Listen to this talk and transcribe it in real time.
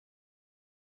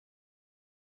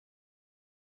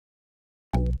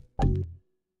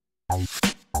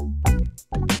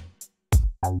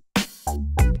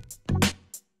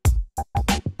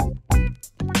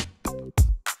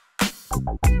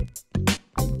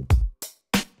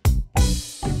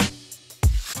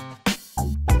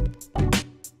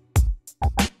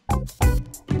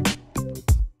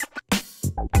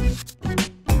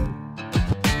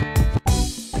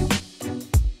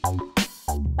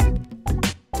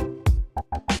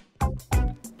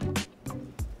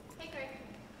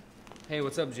Hey,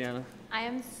 what's up, Gianna? I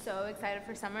am so excited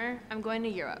for summer. I'm going to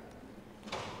Europe.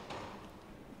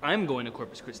 I'm going to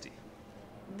Corpus Christi.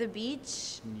 The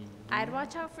beach, I'd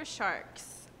watch out for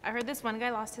sharks. I heard this one guy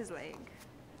lost his leg.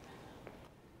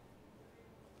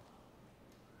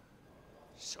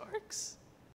 Sharks?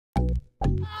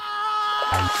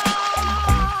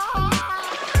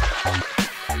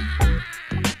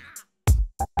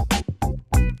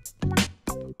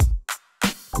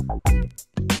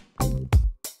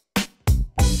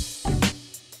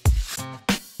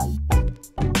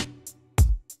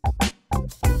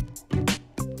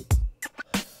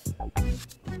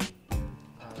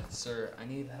 Sir, I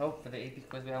need help for the AP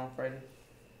quiz we have on Friday.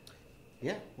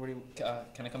 Yeah, where do you...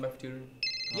 Can I come back for tutoring?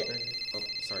 Yeah. Oh,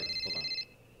 sorry, hold on.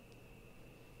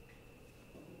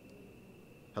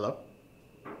 Hello?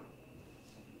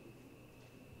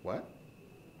 What?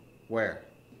 Where?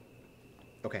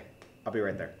 Okay, I'll be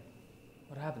right there.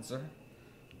 What happened, sir?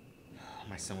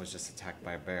 My son was just attacked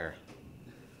by a bear.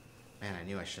 Man, I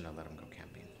knew I shouldn't have let him go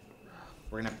camping.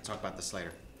 We're gonna have to talk about this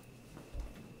later.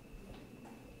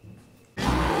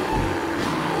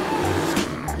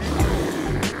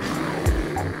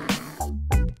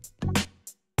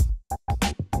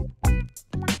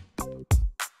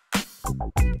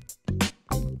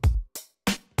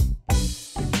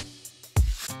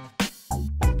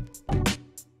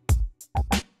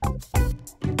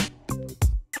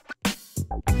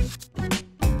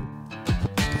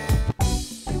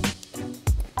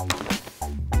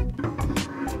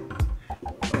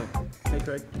 Hey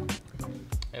Craig,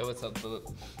 Hey, what's up, Philip?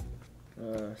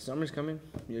 summer's coming.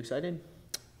 You excited?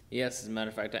 Yes, as a matter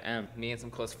of fact, I am. Me and some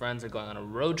close friends are going on a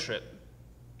road trip.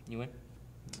 You in?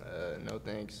 No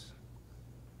thanks.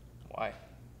 Why?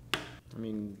 I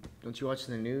mean, don't you watch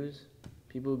the news?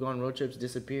 People who go on road trips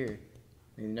disappear.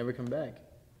 They never come back.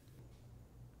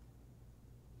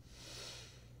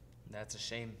 That's a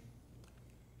shame.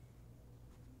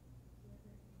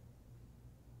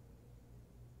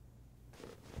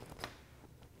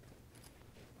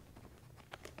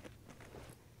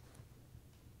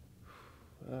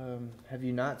 Have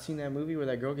you not seen that movie where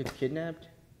that girl gets kidnapped?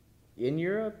 In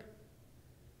Europe?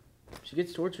 She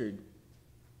gets tortured.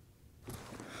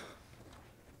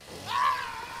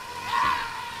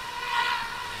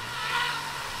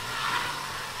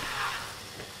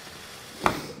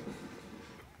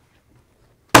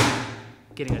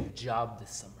 Getting a job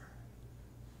this summer.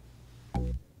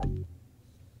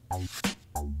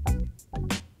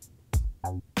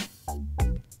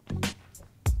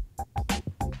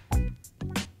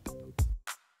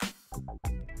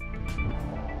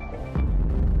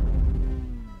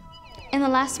 In the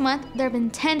last month, there have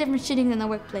been 10 different shootings in the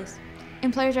workplace.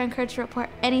 Employers are encouraged to report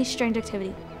any strange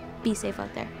activity. Be safe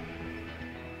out there.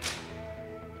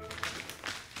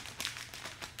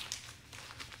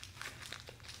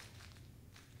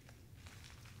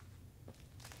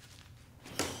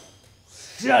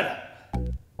 Shut up!